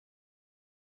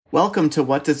Welcome to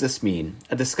What Does This Mean?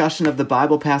 A discussion of the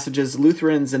Bible passages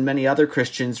Lutherans and many other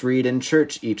Christians read in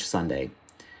church each Sunday.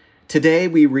 Today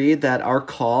we read that our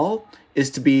call is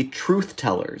to be truth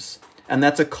tellers, and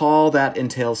that's a call that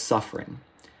entails suffering.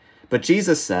 But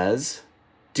Jesus says,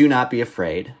 "Do not be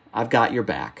afraid. I've got your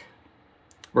back."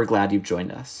 We're glad you've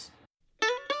joined us.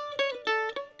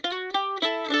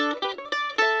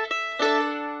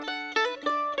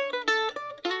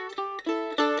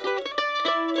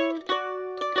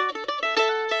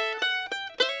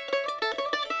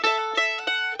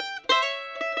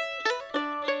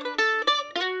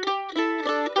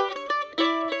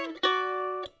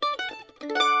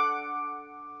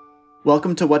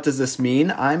 Welcome to What Does This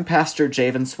Mean? I'm Pastor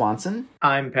Javen Swanson.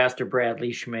 I'm Pastor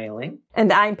Bradley Schmaling.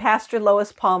 And I'm Pastor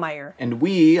Lois Pallmeyer. And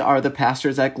we are the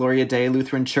pastors at Gloria Dei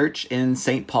Lutheran Church in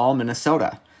St. Paul,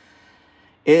 Minnesota.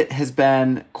 It has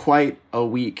been quite a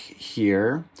week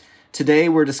here. Today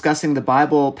we're discussing the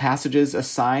Bible passages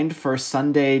assigned for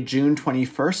Sunday, June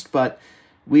 21st, but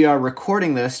we are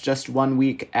recording this just 1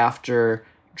 week after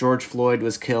George Floyd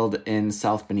was killed in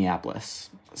South Minneapolis.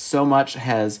 So much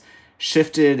has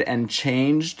shifted and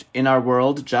changed in our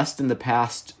world just in the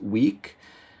past week.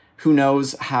 Who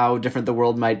knows how different the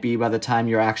world might be by the time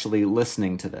you're actually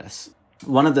listening to this.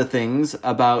 One of the things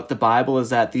about the Bible is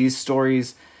that these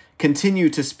stories continue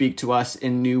to speak to us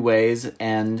in new ways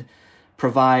and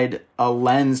provide a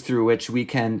lens through which we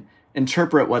can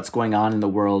interpret what's going on in the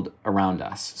world around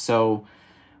us. So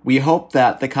we hope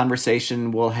that the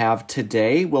conversation we'll have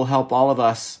today will help all of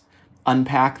us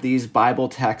unpack these Bible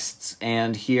texts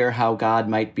and hear how God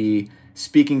might be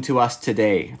speaking to us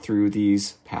today through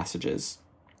these passages.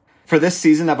 For this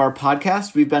season of our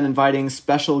podcast, we've been inviting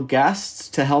special guests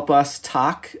to help us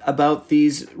talk about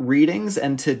these readings,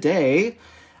 and today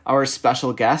our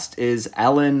special guest is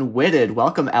Ellen Whitted.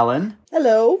 Welcome, Ellen.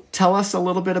 Hello. Tell us a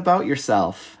little bit about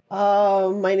yourself.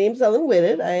 My name's Ellen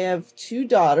Whitted. I have two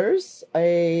daughters.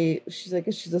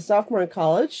 She's a sophomore in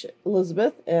college,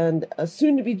 Elizabeth, and a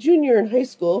soon-to-be junior in high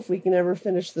school, if we can ever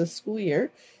finish this school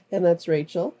year, and that's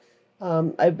Rachel.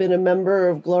 I've been a member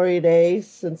of Gloria Dei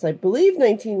since, I believe,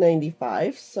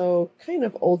 1995, so kind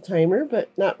of old-timer, but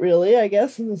not really, I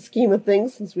guess, in the scheme of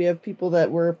things, since we have people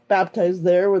that were baptized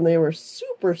there when they were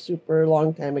super, super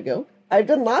long time ago. I've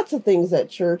done lots of things at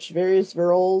church, various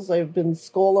roles. I've been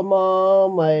Schola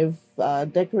Mom.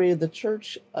 I've decorated the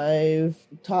church. I've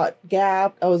taught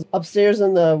GAP. I was upstairs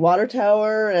in the water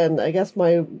tower. And I guess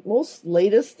my most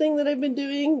latest thing that I've been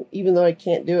doing, even though I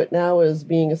can't do it now, is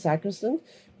being a sacristan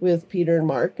with Peter and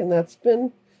Mark. And that's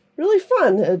been really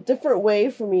fun, a different way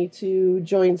for me to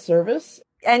join service.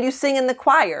 And you sing in the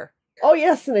choir. Oh,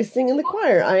 yes, and I sing in the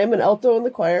choir. I am an alto in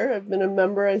the choir. I've been a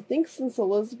member, I think, since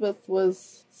Elizabeth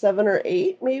was 7 or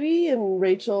 8, maybe, and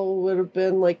Rachel would have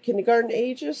been like kindergarten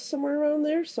ages, somewhere around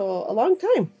there, so a long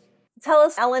time. Tell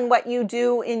us, Ellen, what you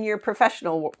do in your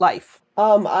professional life.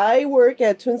 I work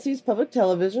at Twin Cities Public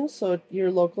Television, so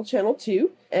your local Channel 2,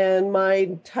 and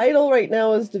my title right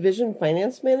now is Division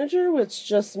Finance Manager, which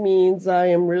just means I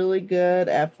am really good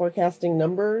at forecasting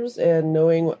numbers and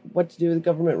knowing what to do with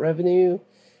government revenue,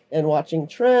 and watching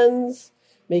trends,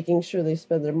 making sure they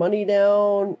spend their money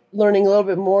down, learning a little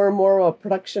bit more and more about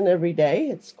production every day.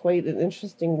 It's quite an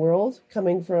interesting world,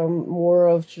 coming from more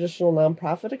of traditional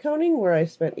nonprofit accounting, where I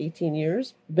spent 18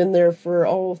 years. Been there for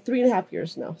 3.5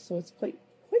 years now, so it's quite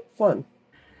fun.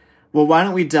 Well, why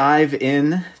don't we dive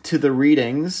in to the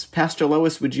readings? Pastor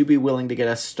Lois, would you be willing to get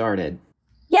us started?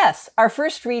 Yes, our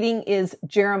first reading is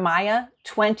Jeremiah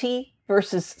 20,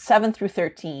 verses 7 through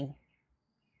 13.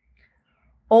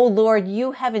 O Lord,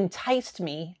 you have enticed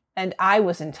me, and I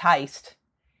was enticed.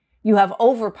 You have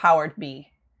overpowered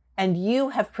me, and you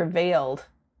have prevailed.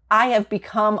 I have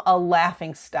become a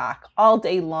laughingstock all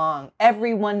day long.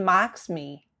 Everyone mocks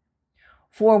me.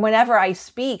 For whenever I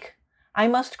speak, I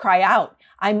must cry out.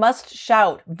 I must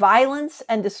shout violence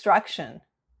and destruction.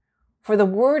 For the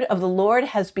word of the Lord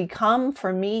has become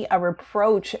for me a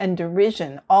reproach and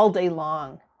derision all day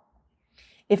long.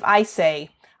 If I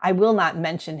say, I will not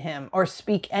mention him or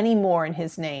speak any more in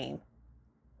his name,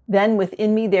 then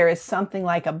within me there is something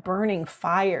like a burning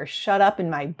fire shut up in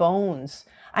my bones.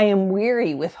 I am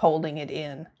weary with holding it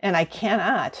in, and I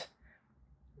cannot.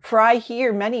 For I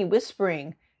hear many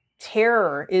whispering,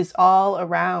 terror is all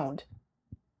around.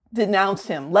 Denounce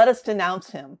him. Let us denounce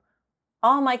him.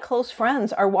 All my close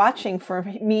friends are watching for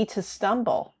me to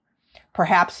stumble.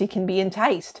 Perhaps he can be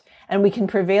enticed, and we can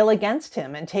prevail against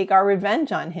him and take our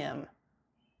revenge on him.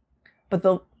 But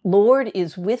the Lord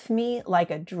is with me like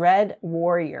a dread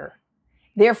warrior.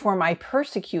 Therefore my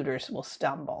persecutors will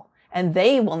stumble, and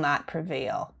they will not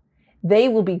prevail. They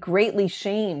will be greatly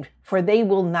shamed, for they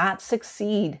will not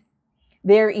succeed.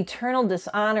 Their eternal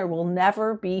dishonor will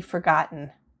never be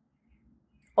forgotten.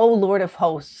 O Lord of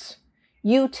hosts,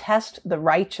 you test the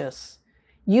righteous.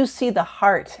 You see the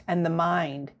heart and the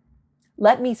mind.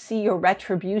 Let me see your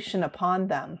retribution upon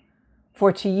them,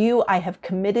 for to you I have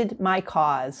committed my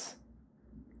cause.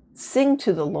 Sing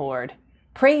to the Lord,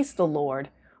 praise the Lord,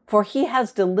 for he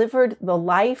has delivered the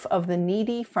life of the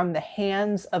needy from the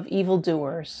hands of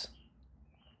evildoers.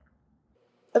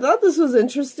 I thought this was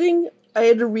interesting. I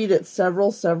had to read it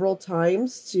several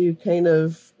times to kind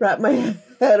of wrap my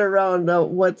head around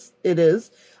what it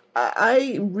is.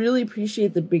 I really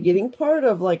appreciate the beginning part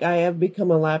of like, I have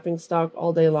become a laughingstock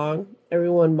all day long.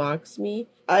 Everyone mocks me.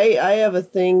 I have a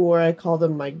thing where I call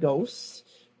them my ghosts,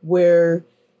 where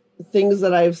things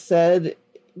that I've said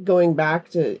going back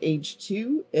to age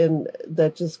 2 and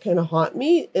that just kind of haunt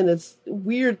me. And it's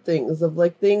weird things of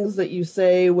like things that you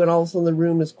say when all of a sudden the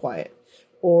room is quiet,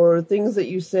 or things that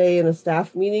you say in a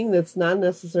staff meeting that's not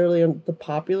necessarily the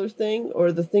popular thing,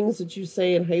 or the things that you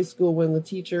say in high school when the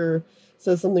teacher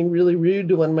says something really rude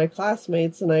to one of my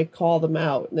classmates and I call them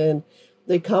out. And then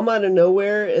they come out of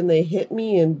nowhere and they hit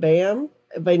me and bam,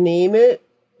 if I name it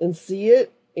and see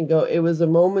it and go, it was a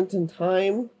moment in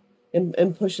time,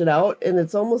 and push it out. And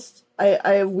it's almost, I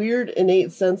have weird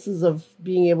innate senses of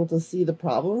being able to see the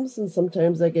problems. And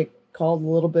sometimes I get called a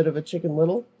little bit of a Chicken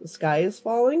Little. The sky is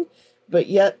falling. But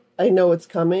yet I know it's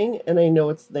coming and I know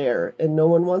it's there and no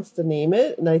one wants to name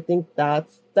it. And I think that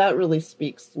really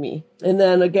speaks to me. And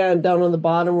then again, down on the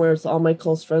bottom where it's all my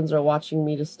close friends are watching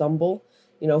me to stumble.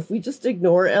 You know, if we just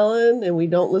ignore Ellen and we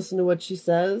don't listen to what she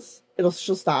says,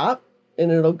 she'll stop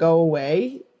and it'll go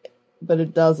away. But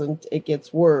it doesn't. It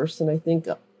gets worse. And I think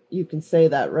you can say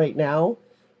that right now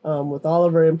with all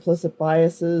of our implicit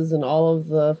biases and all of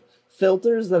the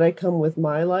filters that I come with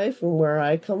my life and where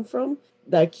I come from.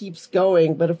 That keeps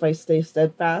going, but if I stay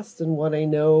steadfast in what I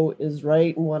know is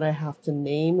right and what I have to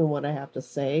name and what I have to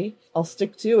say, I'll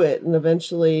stick to it. And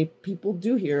eventually people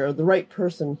do hear, or the right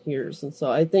person hears. And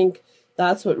so I think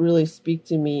that's what really speaks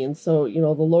to me. And so, you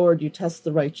know, the Lord, you test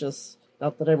the righteous,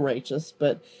 not that I'm righteous,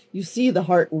 but you see the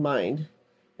heart and mind.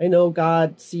 I know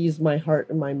God sees my heart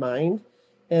and my mind,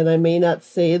 and I may not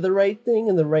say the right thing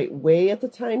in the right way at the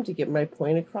time to get my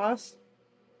point across,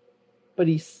 but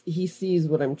he sees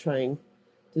what I'm trying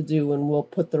to do, and we'll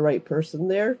put the right person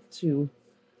there to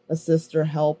assist or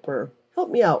help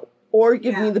me out, or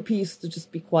give me the peace to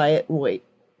just be quiet and wait.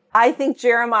 I think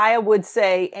Jeremiah would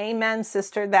say, amen,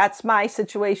 sister, that's my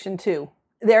situation too.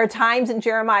 There are times in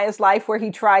Jeremiah's life where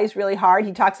he tries really hard.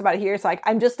 He talks about it here. It's like,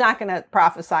 I'm just not going to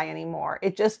prophesy anymore.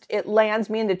 It lands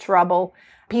me into trouble.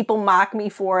 People mock me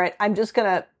for it.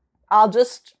 I'll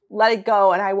just let it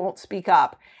go and I won't speak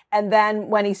up. And then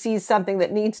when he sees something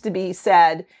that needs to be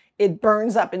said, it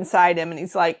burns up inside him and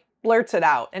he's like, blurts it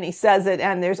out and he says it.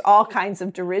 And there's all kinds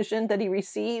of derision that he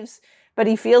receives, but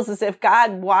he feels as if,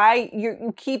 God, why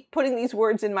you keep putting these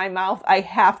words in my mouth? I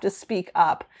have to speak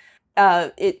up.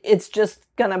 It's just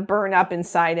going to burn up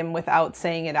inside him without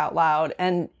saying it out loud.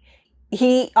 And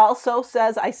he also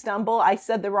says, I stumble. I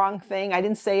said the wrong thing. I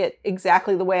didn't say it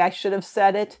exactly the way I should have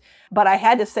said it, but I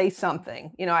had to say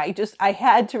something. You know, I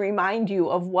had to remind you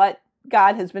of what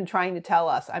God has been trying to tell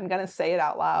us. I'm going to say it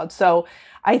out loud. So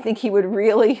I think he would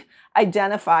really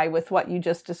identify with what you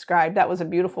just described. That was a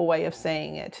beautiful way of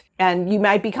saying it. And you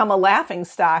might become a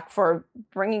laughingstock for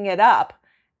bringing it up.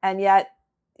 And yet,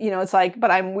 you know, it's like,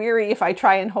 but I'm weary if I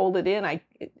try and hold it in.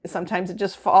 Sometimes it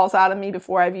just falls out of me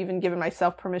before I've even given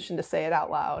myself permission to say it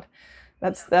out loud.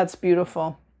 That's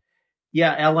beautiful.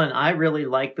 Yeah, Ellen, I really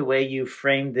like the way you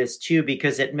framed this too,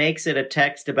 because it makes it a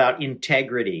text about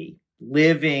integrity,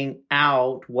 living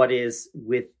out what is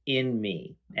within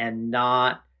me and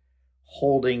not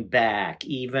holding back,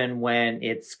 even when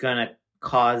it's going to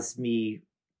cause me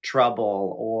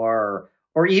trouble or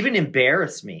even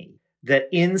embarrass me.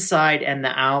 The inside and the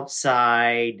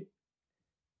outside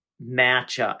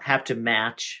have to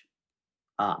match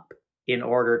up in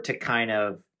order to kind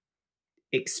of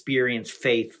experience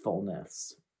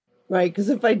faithfulness. Right, because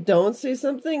if I don't say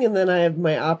something and then I have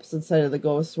my opposite side of the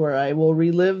ghost where I will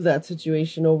relive that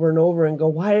situation over and over and go,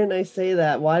 why didn't I say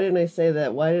that? Why didn't I say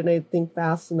that? Why didn't I think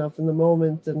fast enough in the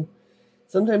moment? And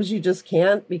sometimes you just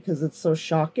can't because it's so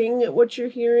shocking at what you're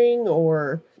hearing,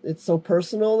 or it's so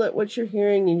personal at what you're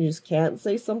hearing and you just can't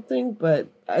say something. But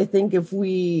I think if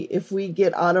we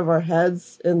get out of our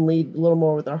heads and lead a little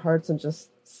more with our hearts and just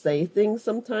say things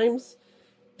sometimes,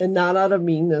 and not out of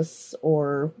meanness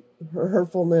or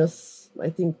hurtfulness, I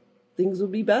think things will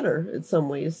be better in some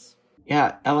ways.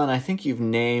 Yeah, Ellen, I think you've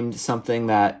named something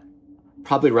that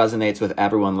probably resonates with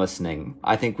everyone listening.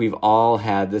 I think we've all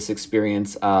had this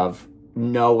experience of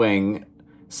knowing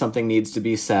something needs to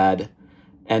be said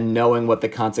and knowing what the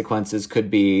consequences could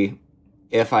be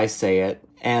if I say it.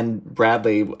 And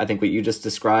Bradley, I think what you just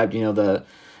described,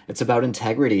 it's about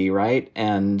integrity, right?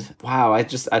 And wow, I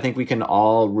think we can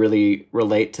all really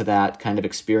relate to that kind of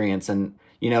experience. And,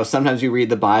 sometimes you read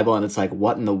the Bible and it's like,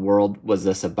 what in the world was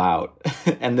this about?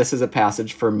 And this is a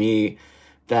passage for me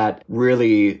that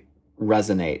really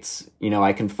resonates.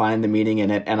 I can find the meaning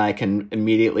in it and I can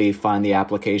immediately find the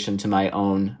application to my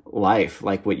own life,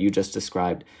 like what you just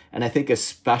described. And I think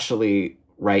especially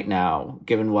right now,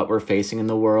 given what we're facing in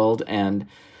the world and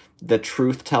the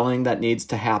truth telling that needs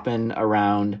to happen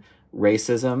around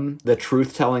racism, the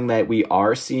truth telling that we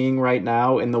are seeing right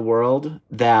now in the world,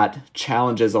 that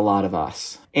challenges a lot of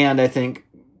us. And I think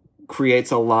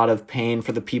creates a lot of pain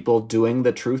for the people doing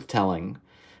the truth telling,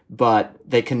 but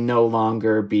they can no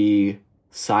longer be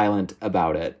silent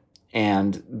about it.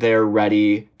 And they're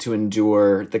ready to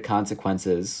endure the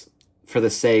consequences for the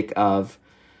sake of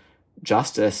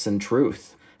justice and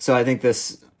truth. So I think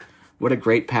what a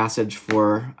great passage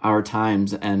for our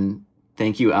times. And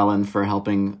thank you, Ellen, for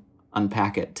helping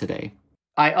unpack it today.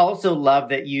 I also love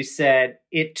that you said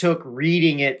it took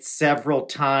reading it several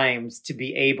times to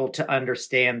be able to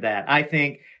understand that. I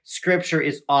think Scripture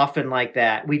is often like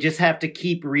that. We just have to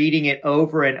keep reading it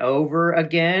over and over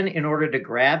again in order to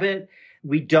grab it.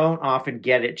 We don't often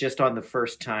get it just on the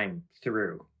first time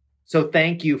through. So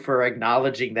thank you for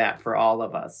acknowledging that for all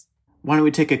of us. Why don't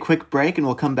we take a quick break and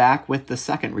we'll come back with the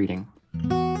second reading.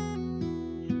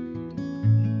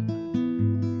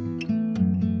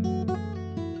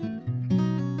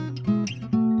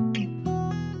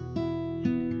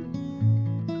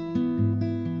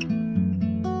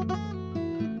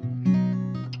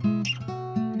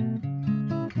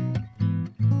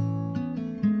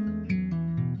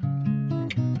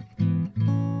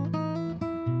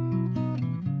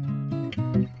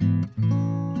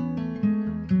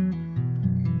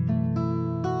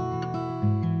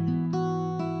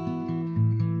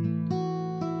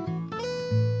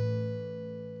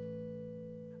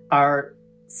 Our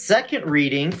second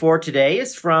reading for today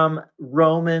is from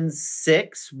Romans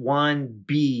 6,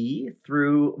 1b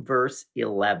through verse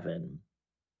 11.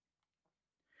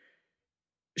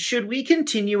 Should we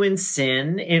continue in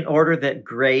sin in order that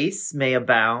grace may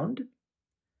abound?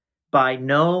 By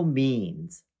no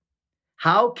means.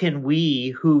 How can we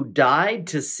who died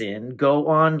to sin go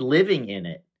on living in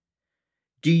it?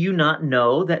 Do you not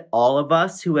know that all of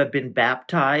us who have been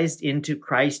baptized into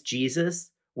Christ Jesus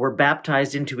were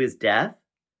baptized into his death?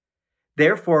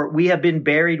 Therefore, we have been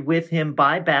buried with him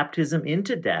by baptism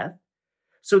into death,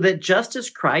 so that just as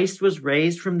Christ was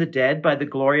raised from the dead by the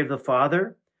glory of the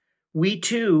Father, we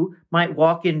too might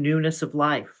walk in newness of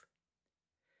life.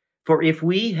 For if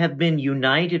we have been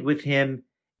united with him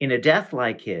in a death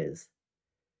like his,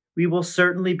 we will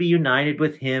certainly be united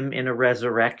with him in a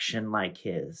resurrection like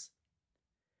his.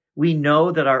 We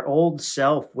know that our old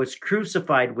self was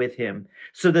crucified with him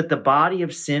so that the body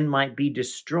of sin might be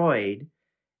destroyed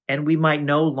and we might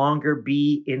no longer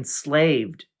be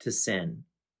enslaved to sin.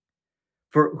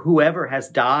 For whoever has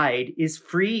died is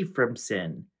free from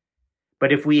sin.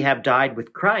 But if we have died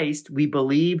with Christ, we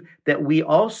believe that we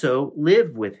also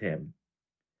live with him.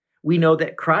 We know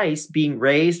that Christ, being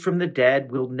raised from the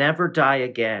dead, will never die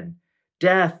again.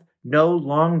 Death no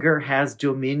longer has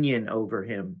dominion over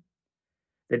him.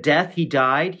 The death he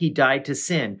died to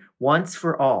sin once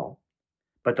for all.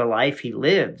 But the life he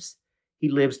lives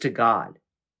to God.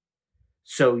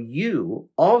 So you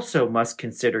also must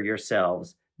consider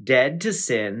yourselves dead to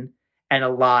sin and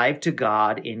alive to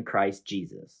God in Christ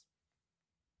Jesus.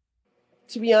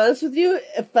 To be honest with you,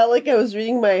 it felt like I was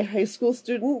reading my high school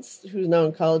students, who's now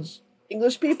in college,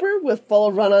 English paper with full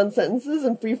of run-on sentences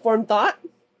and free-form thought.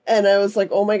 And I was like,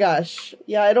 oh my gosh,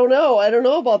 yeah, I don't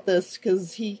know about this,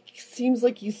 because he seems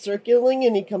like he's circling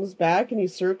and he comes back and he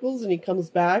circles and he comes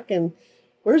back, and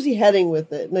where's he heading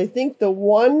with it? And I think the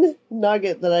one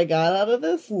nugget that I got out of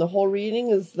this and the whole reading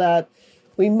is that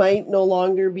we might no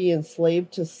longer be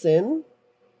enslaved to sin.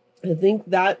 I think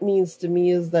that means to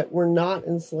me is that we're not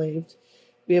enslaved.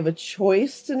 We have a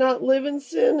choice to not live in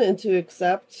sin and to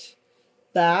accept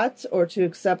that, or to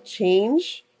accept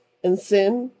change and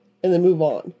sin and then move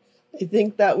on. I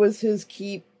think that was his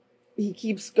keep. He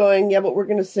keeps going, yeah, but we're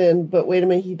going to sin. But wait a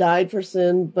minute, he died for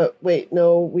sin. But wait,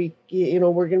 no, we're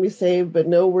going to be saved. But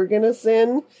no, we're going to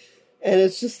sin. And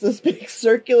it's just this big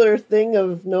circular thing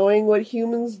of knowing what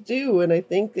humans do. And I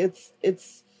think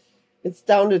it's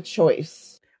down to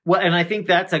choice. Well, and I think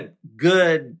that's a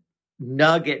good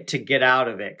nugget to get out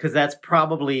of it, because that's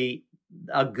probably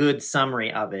a good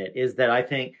summary of it, is that I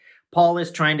think Paul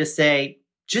is trying to say,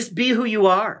 just be who you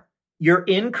are. You're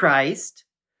in Christ,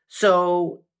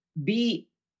 so be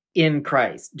in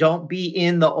Christ. Don't be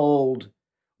in the old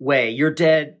way. You're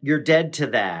dead to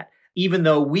that. Even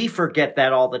though we forget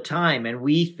that all the time and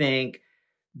we think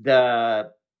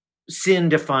the sin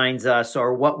defines us,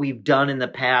 or what we've done in the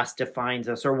past defines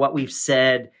us, or what we've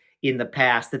said in the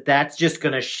past, that's just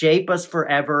going to shape us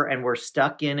forever and we're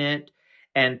stuck in it.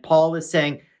 And Paul is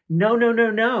saying,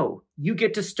 no. You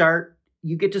get to start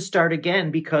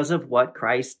again because of what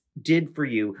Christ did for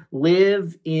you.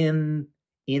 Live in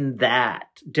that.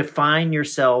 Define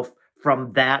yourself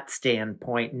from that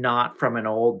standpoint, not from an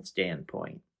old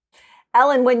standpoint.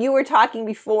 Ellen, when you were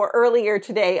talking earlier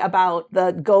today about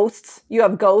the ghosts, you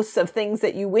have ghosts of things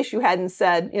that you wish you hadn't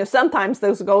said. Sometimes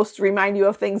those ghosts remind you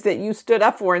of things that you stood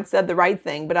up for and said the right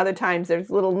thing. But other times there's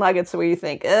little nuggets where you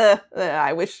think,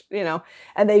 I wish,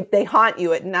 and they haunt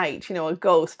you at night, a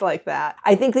ghost like that.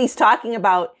 I think he's talking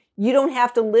about you don't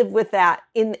have to live with that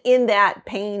in that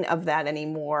pain of that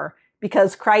anymore,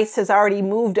 because Christ has already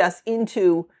moved us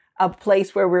into a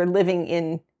place where we're living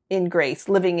in grace,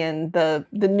 living in the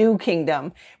new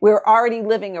kingdom. We're already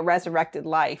living a resurrected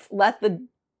life. Let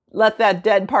that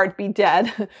dead part be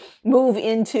dead. Move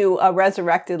into a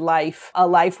resurrected life, a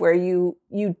life where you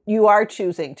are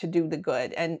choosing to do the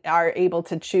good and are able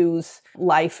to choose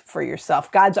life for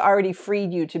yourself. God's already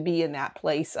freed you to be in that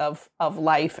place of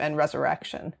life and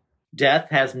resurrection. Death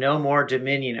has no more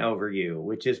dominion over you,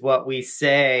 which is what we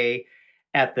say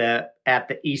at the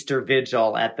Easter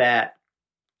Vigil, at that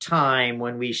time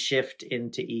when we shift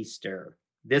into Easter.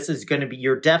 This is going to be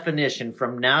your definition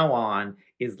from now on,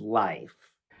 is life.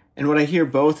 And what I hear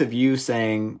both of you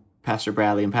saying, Pastor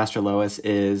Bradley and Pastor Lois,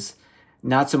 is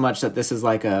not so much that this is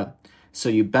like so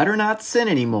you better not sin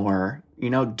anymore,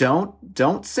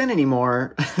 don't sin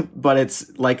anymore, but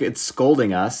it's like it's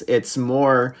scolding us. It's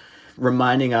more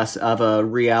reminding us of a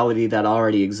reality that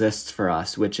already exists for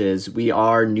us, which is we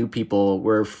are new people.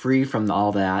 We're free from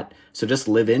all that. So just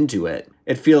live into it.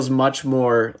 It feels much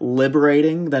more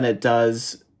liberating than it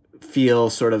does feel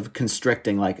sort of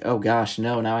constricting, like, oh gosh,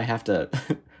 no, now I have to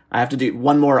do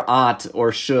one more ought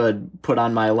or should put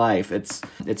on my life.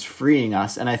 It's freeing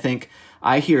us. And I think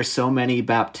I hear so many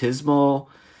baptismal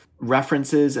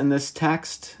references in this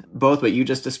text, both what you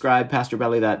just described, Pastor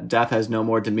Bradley, that death has no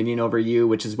more dominion over you,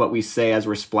 which is what we say as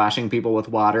we're splashing people with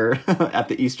water at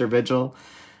the Easter Vigil.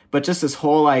 But just this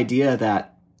whole idea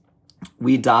that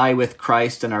we die with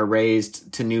Christ and are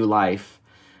raised to new life.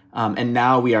 And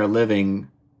now we are living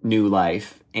new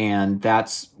life. And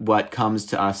that's what comes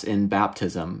to us in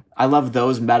baptism. I love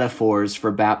those metaphors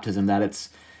for baptism, that it's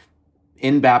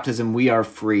in baptism we are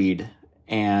freed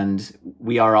and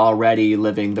we are already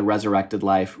living the resurrected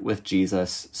life with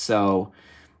Jesus. So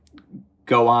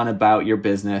go on about your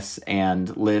business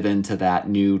and live into that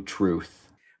new truth.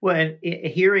 Well, and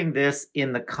hearing this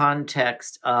in the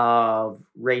context of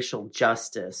racial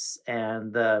justice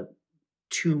and the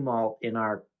tumult in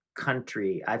our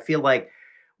country, I feel like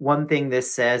one thing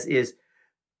this says is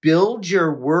build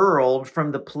your world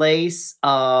from the place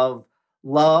of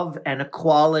love and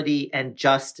equality and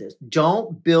justice.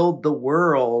 Don't build the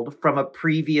world from a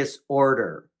previous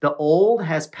order. The old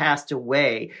has passed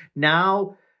away.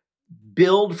 Now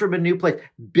build from a new place.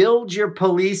 Build your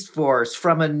police force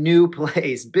from a new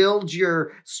place. Build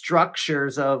your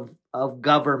structures of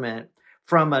government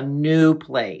from a new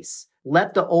place.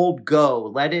 Let the old go.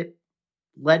 Let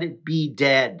it be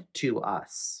dead to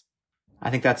us.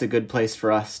 I think that's a good place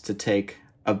for us to take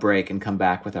a break and come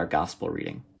back with our gospel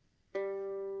reading.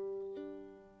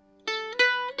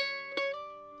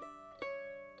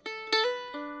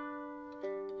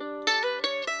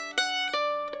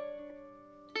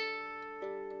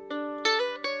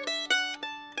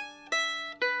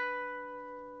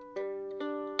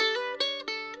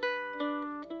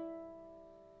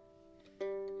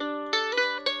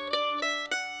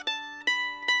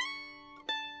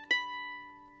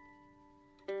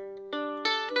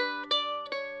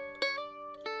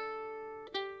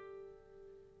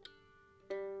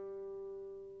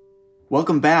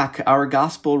 Welcome back. Our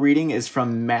gospel reading is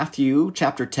from Matthew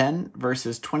chapter 10,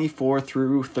 verses 24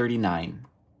 through 39.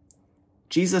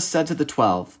 Jesus said to the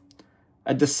 12,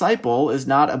 "A disciple is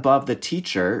not above the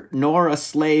teacher, nor a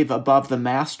slave above the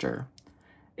master.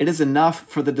 It is enough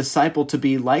for the disciple to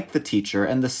be like the teacher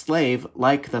and the slave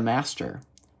like the master.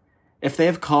 If they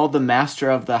have called the master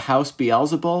of the house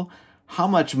Beelzebul, how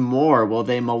much more will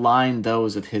they malign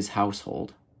those of his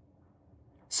household?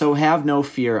 So have no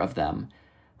fear of them.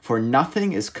 For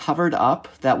nothing is covered up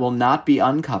that will not be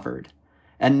uncovered,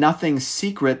 and nothing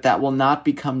secret that will not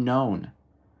become known.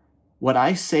 What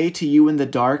I say to you in the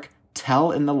dark,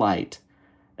 tell in the light,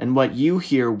 and what you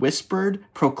hear whispered,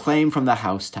 proclaim from the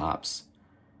housetops.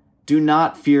 Do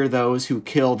not fear those who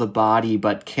kill the body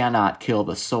but cannot kill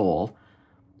the soul.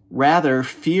 Rather,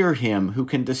 fear him who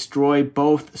can destroy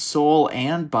both soul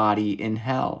and body in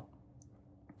hell.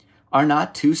 Are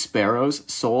not 2 sparrows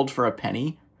sold for a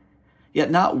penny?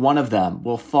 Yet not one of them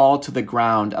will fall to the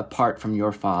ground apart from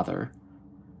your Father.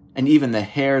 And even the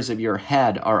hairs of your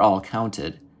head are all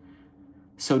counted.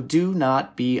 So do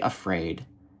not be afraid.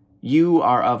 You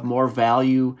are of more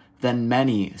value than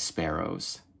many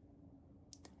sparrows.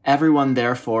 Everyone,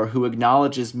 therefore, who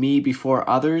acknowledges me before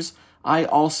others, I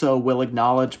also will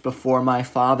acknowledge before my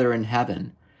Father in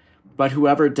heaven. But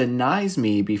whoever denies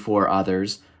me before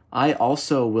others, I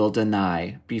also will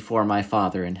deny before my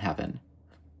Father in heaven.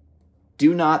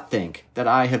 Do not think that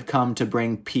I have come to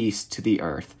bring peace to the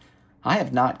earth. I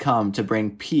have not come to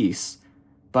bring peace,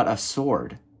 but a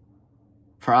sword.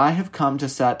 For I have come to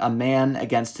set a man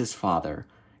against his father,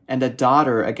 and a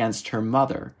daughter against her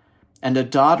mother, and a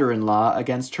daughter-in-law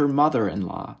against her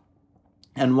mother-in-law.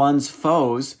 And one's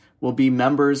foes will be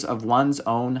members of one's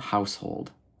own household.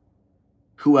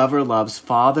 Whoever loves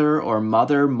father or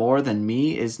mother more than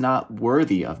me is not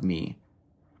worthy of me,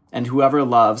 and whoever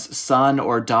loves son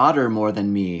or daughter more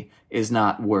than me is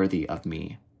not worthy of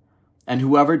me. And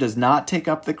whoever does not take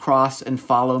up the cross and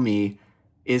follow me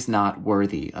is not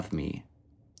worthy of me.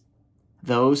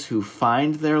 Those who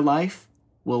find their life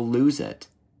will lose it,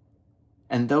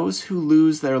 and those who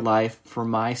lose their life for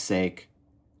my sake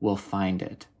will find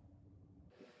it.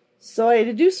 So I had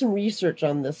to do some research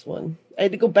on this one. I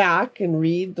had to go back and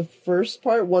read the first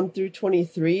part, 1 through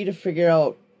 23, to figure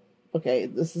out, okay,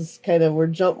 this is kind of,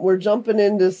 we're jumping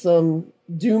into some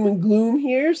doom and gloom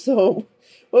here. So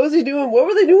what was he doing? What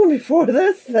were they doing before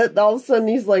this? That all of a sudden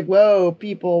he's like, whoa,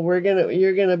 people,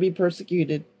 you're gonna be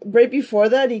persecuted. Right before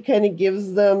that, he kind of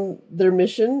gives them their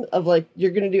mission of like,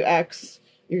 you're gonna do X,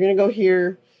 you're gonna go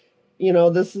here,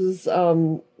 this is,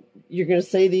 you're gonna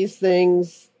say these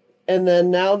things. And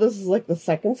then now this is like the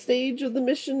second stage of the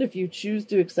mission. If you choose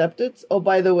to accept it, oh,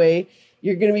 by the way,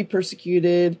 you're going to be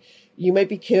persecuted. You might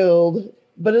be killed.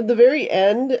 But at the very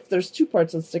end, there's 2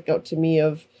 parts that stick out to me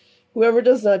of whoever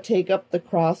does not take up the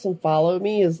cross and follow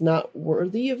me is not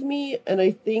worthy of me. And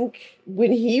I think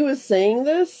when he was saying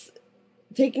this,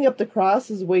 taking up the cross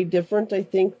is way different, I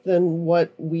think, than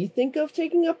what we think of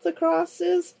taking up the cross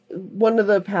is. One of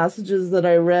the passages that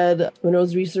I read when I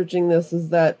was researching this is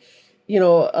that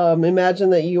imagine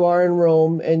that you are in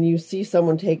Rome and you see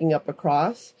someone taking up a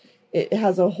cross. It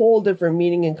has a whole different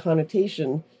meaning and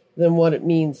connotation than what it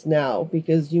means now,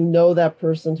 because that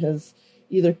person has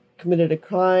either committed a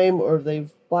crime or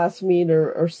they've blasphemed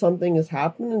or something has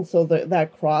happened. And so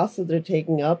that cross that they're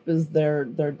taking up is their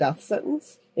death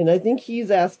sentence. And I think he's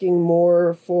asking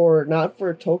more not for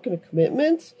a token of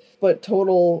commitment, but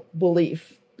total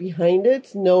belief behind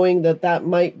it, knowing that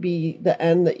might be the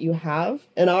end that you have.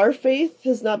 And our faith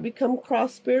has not become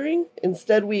cross-bearing.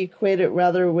 Instead, we equate it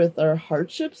rather with our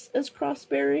hardships as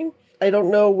cross-bearing. I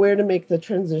don't know where to make the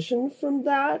transition from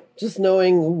that. Just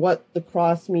knowing what the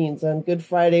cross means on Good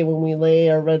Friday when we lay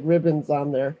our red ribbons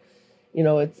on there.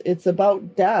 It's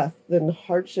about death and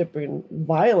hardship and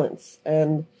violence.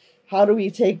 And how do we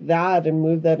take that and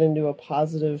move that into a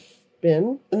positive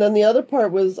bin? And then the other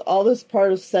part was all this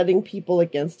part of setting people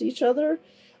against each other.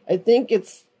 I think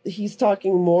he's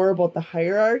talking more about the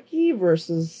hierarchy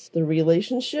versus the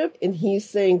relationship. And he's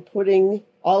saying putting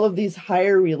all of these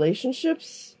higher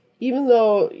relationships, even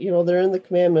though, they're in the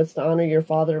commandments to honor your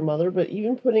father and mother, but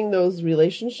even putting those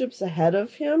relationships ahead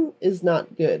of him is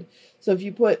not good. So if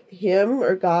you put him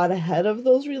or God ahead of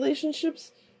those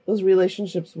relationships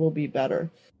will be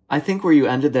better. I think where you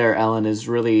ended there, Ellen, is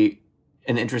really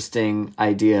an interesting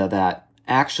idea that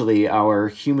actually our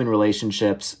human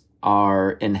relationships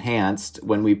are enhanced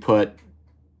when we put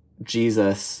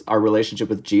our relationship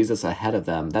with Jesus ahead of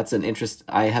them. That's an interest.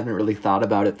 I haven't really thought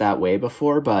about it that way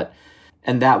before,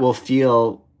 and that will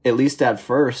feel, at least at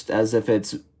first, as if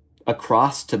it's a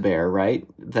cross to bear, right?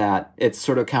 That it's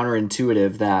sort of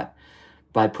counterintuitive that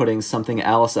by putting something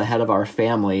else ahead of our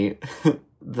family,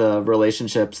 the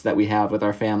relationships that we have with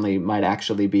our family might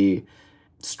actually be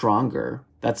stronger.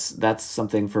 That's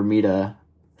something for me to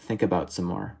think about some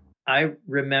more. I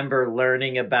remember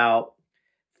learning about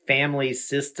family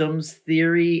systems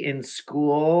theory in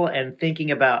school and thinking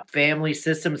about family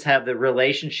systems have the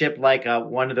relationship like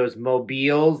one of those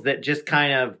mobiles that just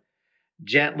kind of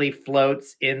gently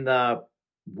floats in the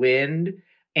wind.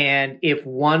 And if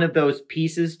one of those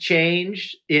pieces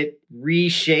change, it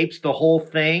reshapes the whole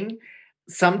thing.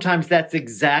 sometimes that's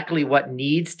exactly what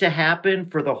needs to happen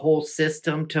for the whole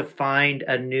system to find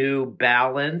a new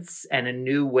balance and a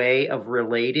new way of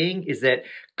relating, is that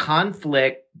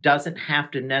conflict doesn't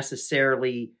have to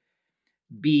necessarily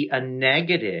be a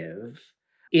negative.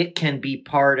 It can be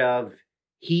part of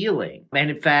healing. And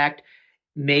in fact,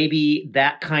 maybe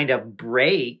that kind of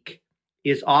break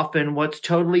is often what's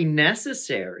totally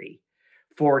necessary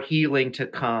for healing to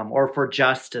come, or for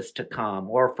justice to come,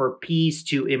 or for peace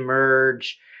to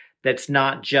emerge. That's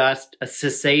not just a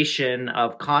cessation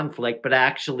of conflict, but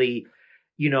actually,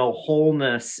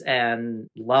 wholeness and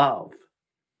love.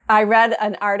 I read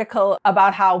an article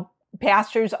about how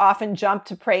pastors often jump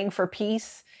to praying for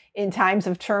peace in times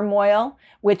of turmoil,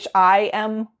 which I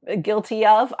am guilty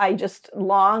of. I just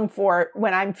long for,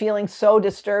 when I'm feeling so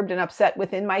disturbed and upset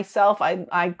within myself,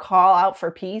 I call out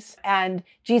for peace. And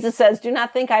Jesus says, do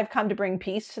not think I've come to bring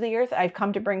peace to the earth. I've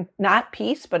come to bring not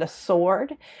peace, but a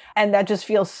sword. And that just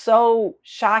feels so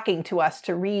shocking to us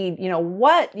to read,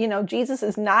 Jesus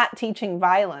is not teaching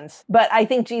violence, but I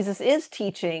think Jesus is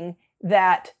teaching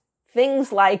that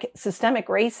things like systemic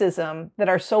racism that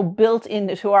are so built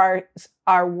into our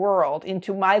world,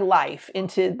 into my life,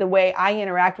 into the way I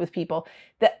interact with people,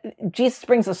 that Jesus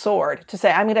brings a sword to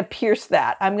say, I'm going to pierce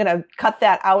that. I'm going to cut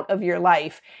that out of your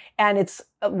life. And it's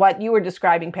what you were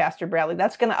describing, Pastor Bradley.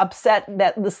 That's going to upset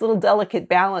this little delicate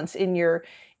balance in your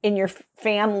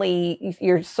family,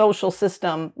 your social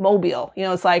system mobile.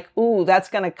 It's like, ooh, that's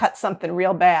going to cut something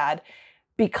real bad.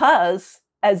 Because,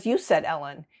 as you said,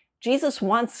 Ellen, Jesus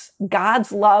wants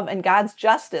God's love and God's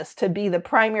justice to be the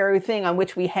primary thing on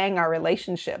which we hang our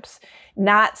relationships,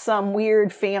 not some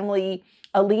weird family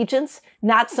allegiance,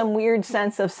 not some weird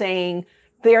sense of saying,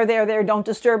 there, don't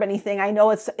disturb anything. I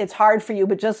know it's hard for you,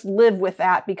 but just live with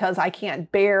that because I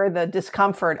can't bear the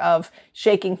discomfort of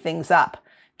shaking things up.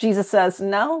 Jesus says,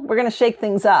 no, we're going to shake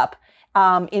things up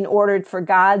in order for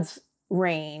God's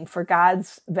reign, for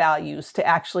God's values to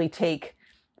actually take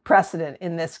precedent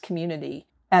in this community.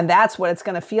 And that's what it's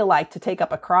going to feel like to take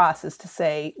up a cross, is to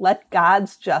say, let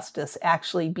God's justice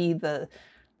actually be the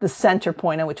center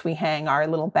point on which we hang our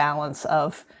little balance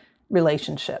of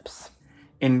relationships.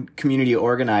 In community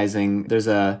organizing, there's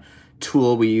a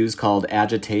tool we use called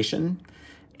agitation.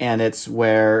 And it's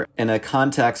where, in a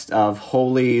context of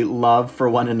holy love for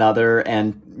one another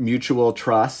and mutual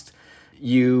trust,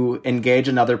 you engage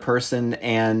another person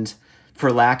and, for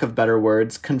lack of better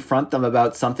words, confront them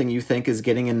about something you think is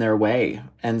getting in their way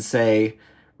and say,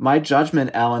 my judgment,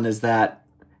 Ellen, is that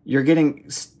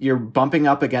you're bumping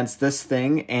up against this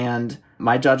thing, and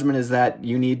my judgment is that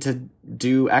you need to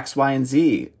do X, Y, and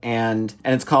Z. And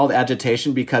it's called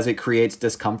agitation because it creates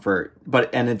discomfort.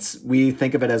 We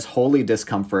think of it as holy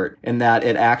discomfort, in that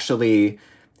it actually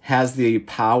has the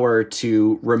power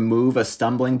to remove a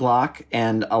stumbling block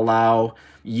and allow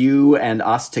you and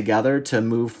us together to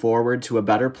move forward to a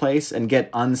better place and get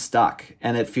unstuck.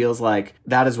 And it feels like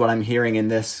that is what I'm hearing in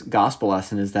this gospel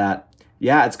lesson, is that,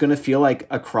 yeah, it's going to feel like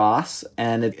a cross,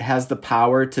 and it has the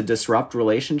power to disrupt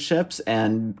relationships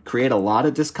and create a lot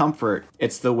of discomfort.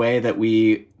 It's the way that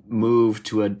we move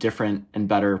to a different and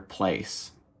better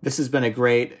place. This has been a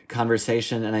great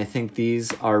conversation, and I think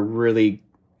these are really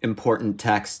important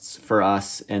texts for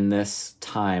us in this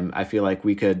time. I feel like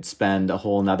we could spend a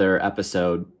whole nother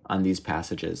episode on these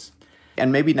passages.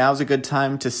 And maybe now's a good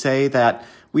time to say that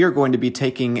we are going to be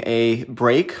taking a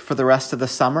break for the rest of the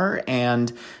summer,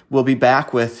 and we'll be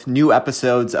back with new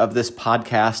episodes of this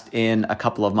podcast in a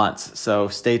couple of months. So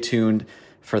stay tuned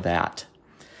for that.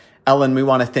 Ellen, we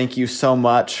want to thank you so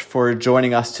much for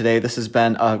joining us today. This has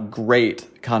been a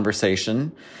great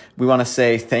conversation. We want to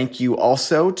say thank you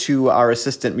also to our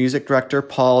assistant music director,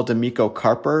 Paul D'Amico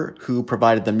Carper, who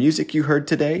provided the music you heard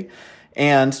today,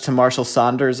 and to Marshall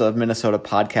Saunders of Minnesota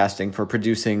Podcasting for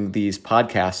producing these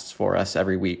podcasts for us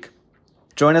every week.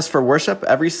 Join us for worship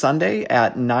every Sunday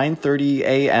at 9:30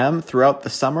 a.m. throughout the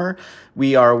summer.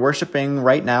 We are worshiping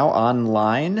right now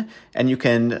online, and you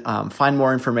can find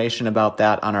more information about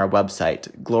that on our website,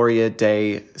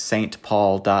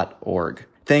 gloriadaysaintpaul.org.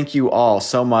 Thank you all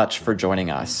so much for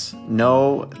joining us.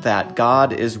 Know that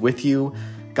God is with you,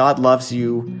 God loves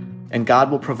you, and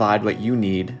God will provide what you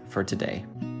need for today.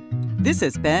 This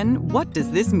has been What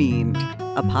Does This Mean?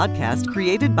 A podcast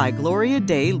created by Gloria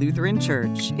Day Lutheran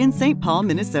Church in St. Paul,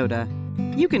 Minnesota.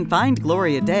 You can find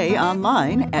Gloria Day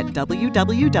online at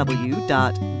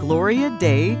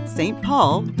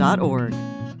www.gloriadaysaintpaul.org.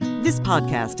 This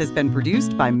podcast has been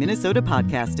produced by Minnesota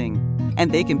Podcasting,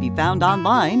 and they can be found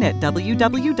online at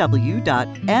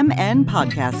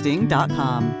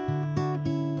www.mnpodcasting.com.